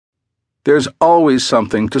There's always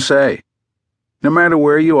something to say. No matter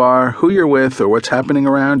where you are, who you're with, or what's happening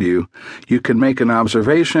around you, you can make an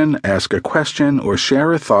observation, ask a question, or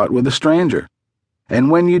share a thought with a stranger. And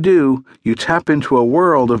when you do, you tap into a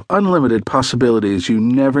world of unlimited possibilities you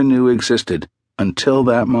never knew existed until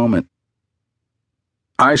that moment.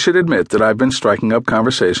 I should admit that I've been striking up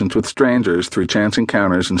conversations with strangers through chance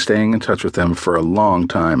encounters and staying in touch with them for a long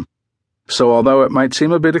time. So although it might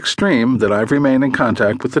seem a bit extreme that I've remained in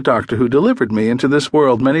contact with the doctor who delivered me into this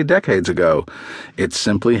world many decades ago, it's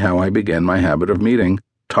simply how I began my habit of meeting,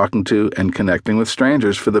 talking to, and connecting with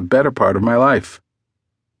strangers for the better part of my life.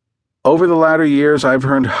 Over the latter years, I've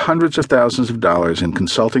earned hundreds of thousands of dollars in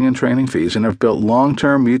consulting and training fees and have built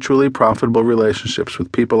long-term, mutually profitable relationships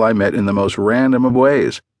with people I met in the most random of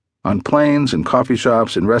ways, on planes, in coffee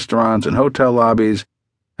shops, in restaurants, in hotel lobbies,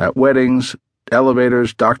 at weddings,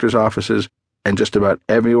 elevators, doctors' offices, and just about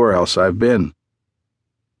everywhere else I've been.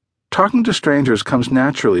 Talking to strangers comes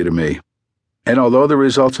naturally to me, and although the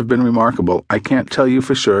results have been remarkable, I can't tell you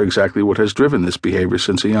for sure exactly what has driven this behavior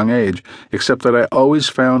since a young age, except that I always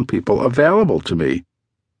found people available to me,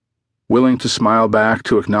 willing to smile back,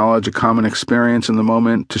 to acknowledge a common experience in the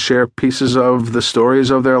moment, to share pieces of the stories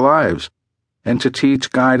of their lives, and to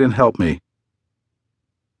teach, guide, and help me.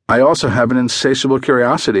 I also have an insatiable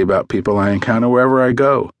curiosity about people I encounter wherever I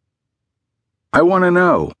go. I want to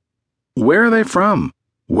know, where are they from?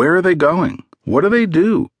 Where are they going? What do they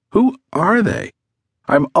do? Who are they?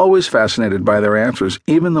 I'm always fascinated by their answers,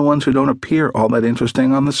 even the ones who don't appear all that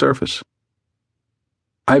interesting on the surface.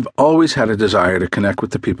 I've always had a desire to connect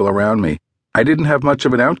with the people around me. I didn't have much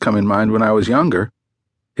of an outcome in mind when I was younger,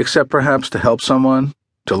 except perhaps to help someone,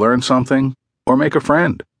 to learn something, or make a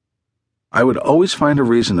friend. I would always find a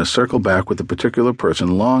reason to circle back with a particular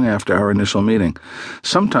person long after our initial meeting,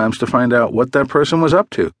 sometimes to find out what that person was up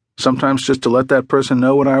to, sometimes just to let that person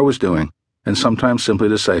know what I was doing, and sometimes simply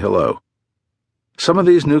to say hello. Some of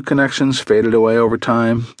these new connections faded away over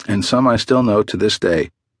time, and some I still know to this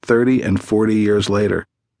day, 30 and 40 years later.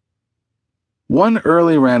 One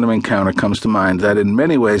early random encounter comes to mind that in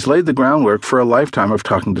many ways laid the groundwork for a lifetime of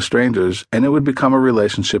talking to strangers, and it would become a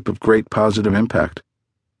relationship of great positive impact.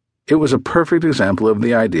 It was a perfect example of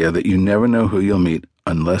the idea that you never know who you'll meet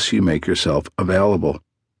unless you make yourself available.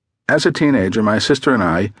 As a teenager, my sister and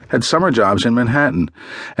I had summer jobs in Manhattan,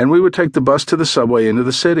 and we would take the bus to the subway into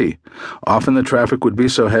the city. Often the traffic would be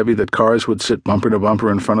so heavy that cars would sit bumper to bumper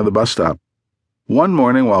in front of the bus stop. One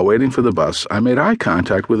morning, while waiting for the bus, I made eye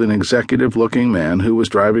contact with an executive-looking man who was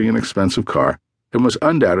driving an expensive car and was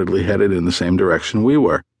undoubtedly headed in the same direction we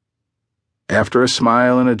were. After a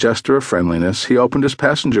smile and a gesture of friendliness, he opened his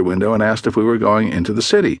passenger window and asked if we were going into the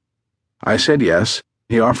city. I said yes.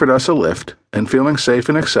 He offered us a lift, and feeling safe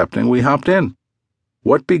and accepting, we hopped in.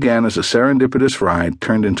 What began as a serendipitous ride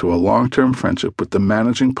turned into a long-term friendship with the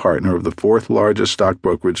managing partner of the fourth largest stock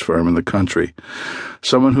brokerage firm in the country,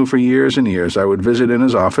 someone who for years and years I would visit in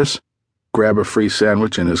his office, grab a free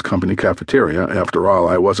sandwich in his company cafeteria. After all,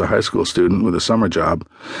 I was a high school student with a summer job,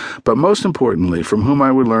 but most importantly, from whom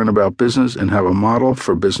I would learn about business and have a model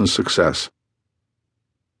for business success.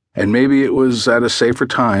 And maybe it was at a safer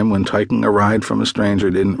time when taking a ride from a stranger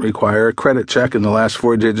didn't require a credit check and the last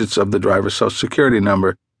 4 digits of the driver's social security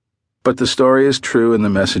number, but the story is true and the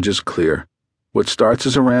message is clear. What starts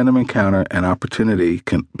as a random encounter and opportunity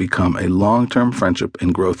can become a long-term friendship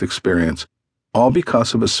and growth experience, all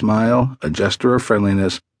because of a smile, a gesture of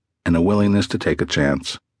friendliness, and a willingness to take a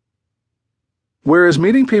chance. Whereas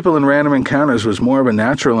meeting people in random encounters was more of a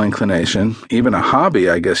natural inclination, even a hobby,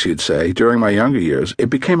 I guess you'd say, during my younger years, it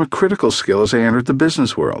became a critical skill as I entered the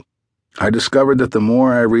business world. I discovered that the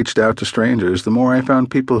more I reached out to strangers, the more I found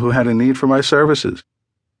people who had a need for my services.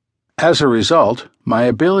 As a result, my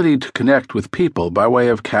ability to connect with people by way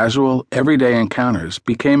of casual, everyday encounters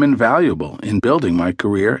became invaluable in building my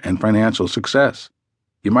career and financial success.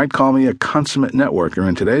 You might call me a consummate networker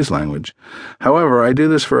in today's language. However, I do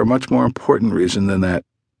this for a much more important reason than that.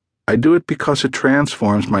 I do it because it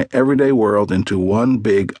transforms my everyday world into one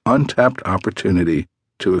big, untapped opportunity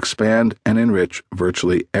to expand and enrich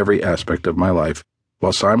virtually every aspect of my life,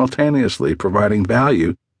 while simultaneously providing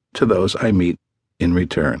value to those I meet in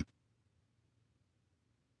return.